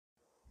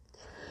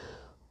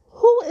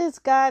is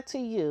God to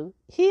you?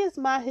 He is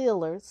my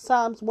healer,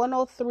 Psalms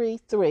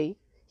 103:3.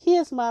 He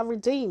is my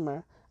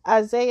redeemer,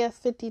 Isaiah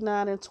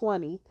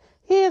 59:20.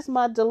 He is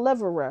my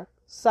deliverer,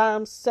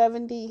 Psalms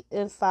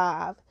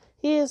 70:5.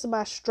 He is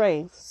my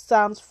strength,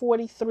 Psalms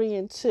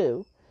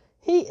 43:2.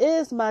 He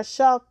is my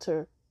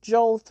shelter,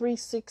 Joel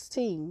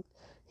 3:16.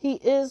 He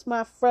is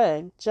my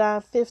friend,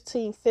 John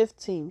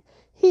 15:15.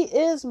 He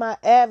is my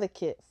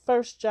advocate,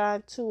 1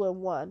 John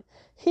 2:1.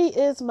 He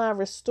is my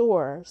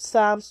restorer,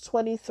 Psalms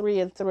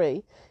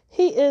 23:3.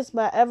 He is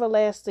my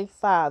everlasting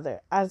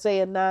Father,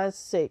 Isaiah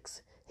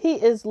 9:6. He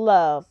is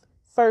love,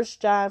 1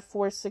 John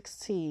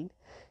 4:16.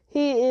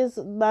 He is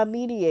my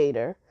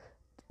mediator,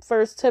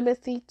 1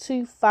 Timothy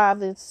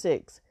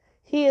 2:5-6.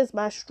 He is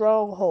my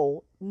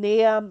stronghold,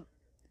 Nahum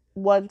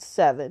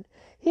 1:7.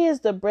 He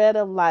is the bread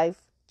of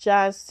life,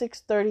 John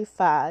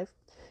 6:35.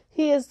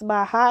 He is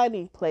my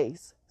hiding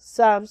place,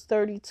 Psalms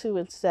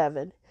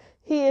 32:7.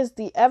 He is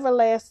the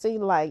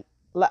everlasting light,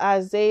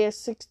 Isaiah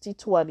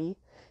 60:20.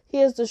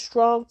 He is the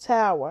strong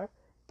tower,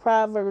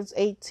 Proverbs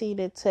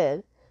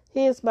 18:10.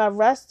 He is my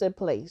resting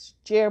place,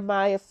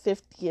 Jeremiah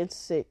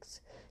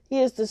 50:6.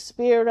 He is the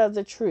spirit of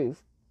the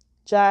truth,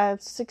 John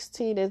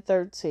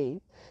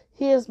 16:13.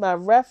 He is my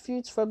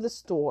refuge from the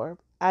storm,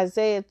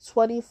 Isaiah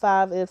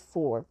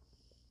 25:4.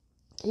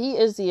 He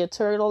is the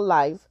eternal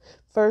life,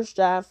 1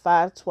 John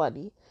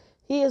 5:20.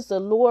 He is the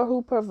Lord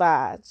who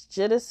provides,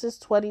 Genesis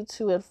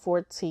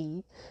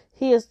 22:14.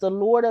 He is the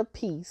Lord of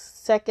peace,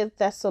 2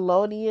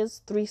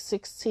 Thessalonians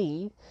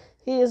 3:16.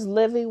 He is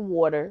living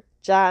water,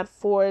 John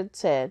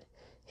 4:10.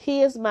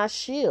 He is my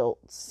shield,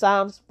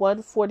 Psalms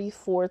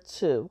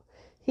 144:2.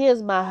 He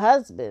is my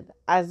husband,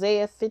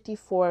 Isaiah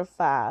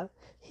 54:5.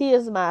 He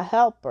is my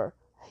helper,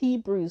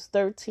 Hebrews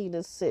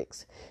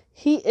 13:6.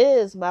 He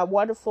is my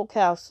wonderful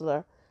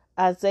counselor,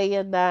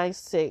 Isaiah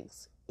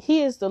 9:6.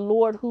 He is the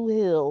Lord who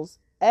heals,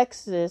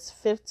 Exodus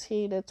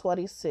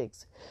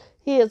 15:26.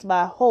 He is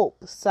my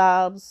hope,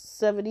 Psalms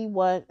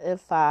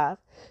 71:5.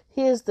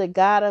 He is the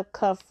God of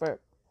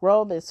comfort,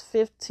 Romans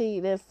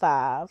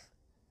 15:5.